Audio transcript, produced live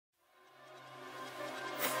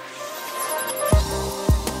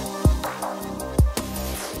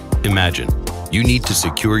Imagine, you need to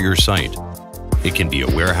secure your site. It can be a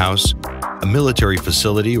warehouse, a military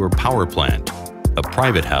facility or power plant, a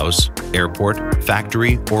private house, airport,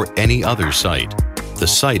 factory, or any other site. The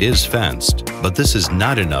site is fenced, but this is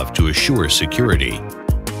not enough to assure security.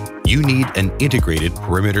 You need an integrated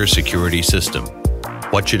perimeter security system.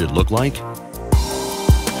 What should it look like?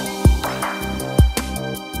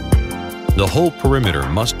 The whole perimeter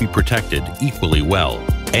must be protected equally well.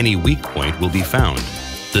 Any weak point will be found.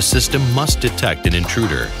 The system must detect an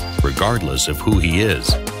intruder, regardless of who he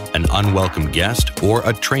is, an unwelcome guest or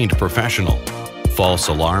a trained professional. False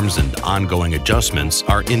alarms and ongoing adjustments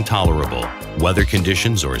are intolerable. Weather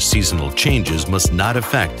conditions or seasonal changes must not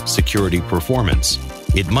affect security performance.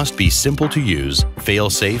 It must be simple to use,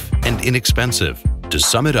 fail-safe, and inexpensive. To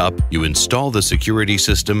sum it up, you install the security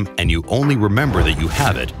system and you only remember that you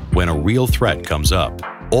have it when a real threat comes up.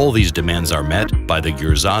 All these demands are met by the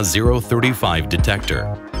Gürza 035 detector.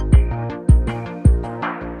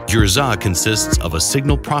 Gürza consists of a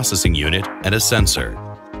signal processing unit and a sensor.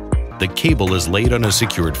 The cable is laid on a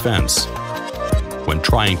secured fence. When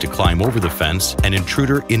trying to climb over the fence, an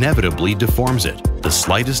intruder inevitably deforms it. The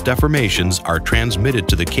slightest deformations are transmitted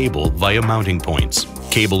to the cable via mounting points.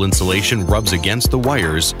 Cable insulation rubs against the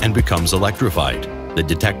wires and becomes electrified. The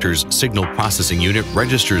detector's signal processing unit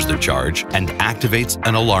registers the charge and activates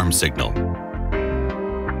an alarm signal.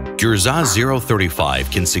 Gürza 035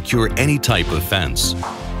 can secure any type of fence: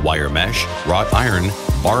 wire mesh, wrought iron,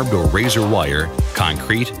 barbed or razor wire,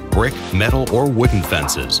 concrete, brick, metal, or wooden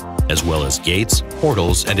fences, as well as gates,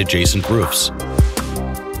 portals, and adjacent roofs.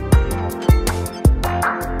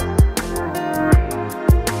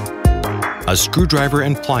 A screwdriver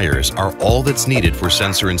and pliers are all that's needed for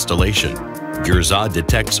sensor installation. Gürza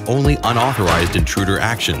detects only unauthorized intruder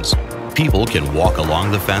actions. People can walk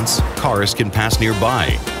along the fence, cars can pass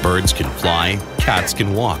nearby, birds can fly, cats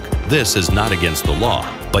can walk. This is not against the law,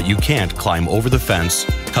 but you can't climb over the fence,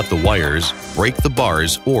 cut the wires, break the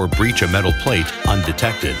bars, or breach a metal plate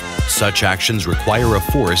undetected. Such actions require a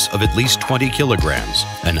force of at least 20 kilograms,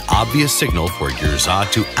 an obvious signal for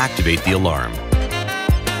Gürza to activate the alarm.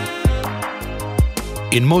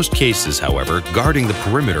 In most cases, however, guarding the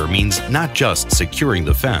perimeter means not just securing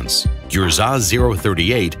the fence. Gürza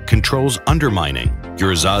 038 controls undermining.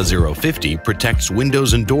 Gürza 050 protects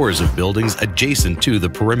windows and doors of buildings adjacent to the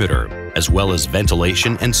perimeter, as well as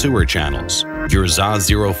ventilation and sewer channels. Gürza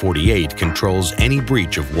 048 controls any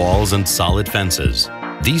breach of walls and solid fences.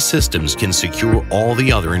 These systems can secure all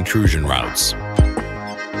the other intrusion routes.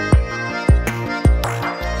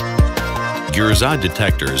 Gürza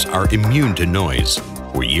detectors are immune to noise.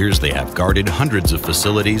 For years, they have guarded hundreds of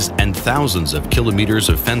facilities and thousands of kilometers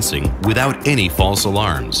of fencing without any false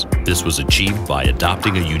alarms. This was achieved by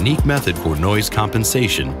adopting a unique method for noise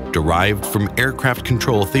compensation derived from aircraft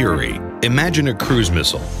control theory. Imagine a cruise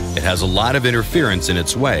missile. It has a lot of interference in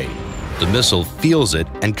its way. The missile feels it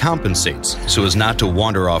and compensates so as not to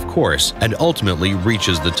wander off course and ultimately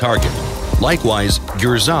reaches the target. Likewise,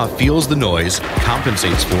 Gürza feels the noise,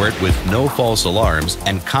 compensates for it with no false alarms,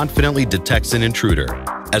 and confidently detects an intruder.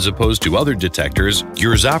 As opposed to other detectors,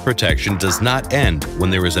 Gürza protection does not end when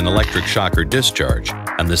there is an electric shock or discharge,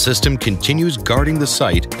 and the system continues guarding the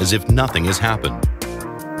site as if nothing has happened.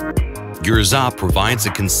 Gürza provides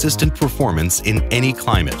a consistent performance in any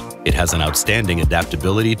climate. It has an outstanding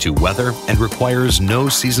adaptability to weather and requires no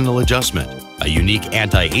seasonal adjustment. A unique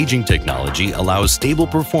anti-aging technology allows stable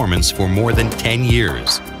performance for more than 10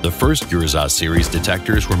 years. The first Gürza series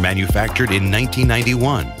detectors were manufactured in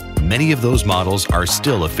 1991. Many of those models are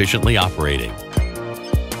still efficiently operating.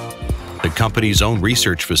 The company's own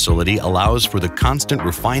research facility allows for the constant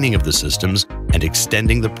refining of the systems and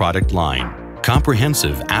extending the product line.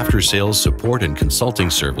 Comprehensive after-sales support and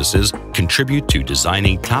consulting services contribute to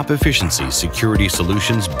designing top-efficiency security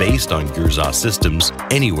solutions based on Gürza systems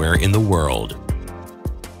anywhere in the world.